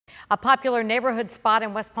A popular neighborhood spot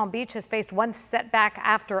in West Palm Beach has faced one setback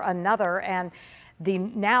after another, and the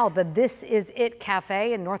This Is It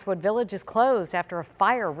Cafe in Northwood Village is closed after a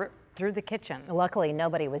fire ripped through the kitchen. Luckily,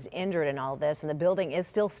 nobody was injured in all this, and the building is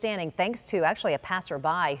still standing thanks to actually a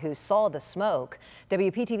passerby who saw the smoke.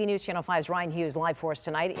 WPTV News Channel 5's Ryan Hughes live for us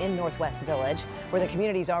tonight in Northwest Village, where the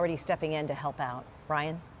community is already stepping in to help out.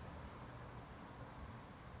 Ryan?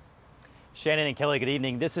 Shannon and Kelly, good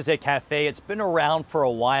evening. This is a cafe. It's been around for a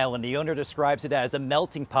while, and the owner describes it as a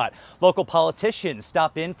melting pot. Local politicians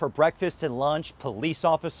stop in for breakfast and lunch, police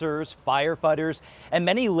officers, firefighters, and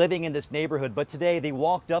many living in this neighborhood. But today they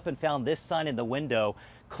walked up and found this sign in the window: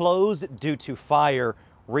 closed due to fire,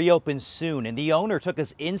 reopen soon. And the owner took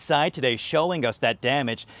us inside today, showing us that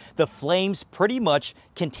damage. The flames pretty much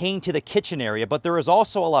contained to the kitchen area, but there is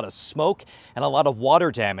also a lot of smoke and a lot of water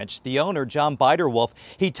damage. The owner, John Biderwolf,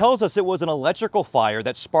 he tells us it was an electrical fire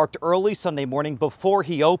that sparked early Sunday morning before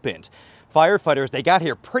he opened. Firefighters, they got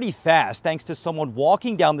here pretty fast thanks to someone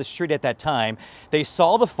walking down the street at that time. They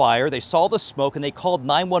saw the fire, they saw the smoke, and they called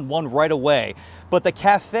 911 right away. But the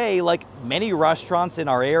cafe, like many restaurants in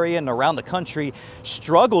our area and around the country,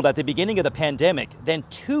 struggled at the beginning of the pandemic. Then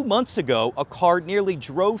 2 months ago, a car nearly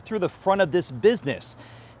drove through the front of this business.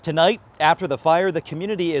 Tonight, after the fire, the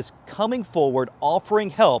community is coming forward,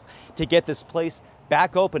 offering help to get this place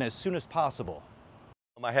back open as soon as possible.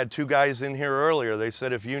 I had two guys in here earlier. They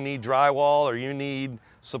said if you need drywall or you need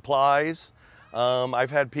supplies,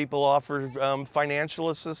 I've had people offer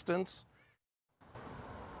financial assistance.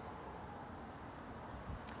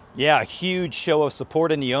 Yeah, a huge show of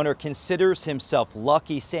support, and the owner considers himself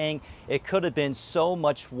lucky, saying it could have been so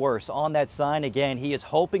much worse. On that sign, again, he is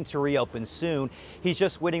hoping to reopen soon. He's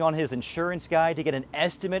just waiting on his insurance guy to get an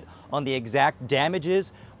estimate on the exact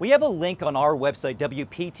damages. We have a link on our website,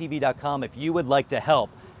 WPTV.com, if you would like to help.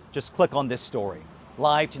 Just click on this story.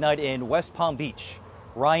 Live tonight in West Palm Beach,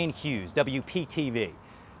 Ryan Hughes, WPTV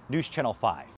News Channel 5.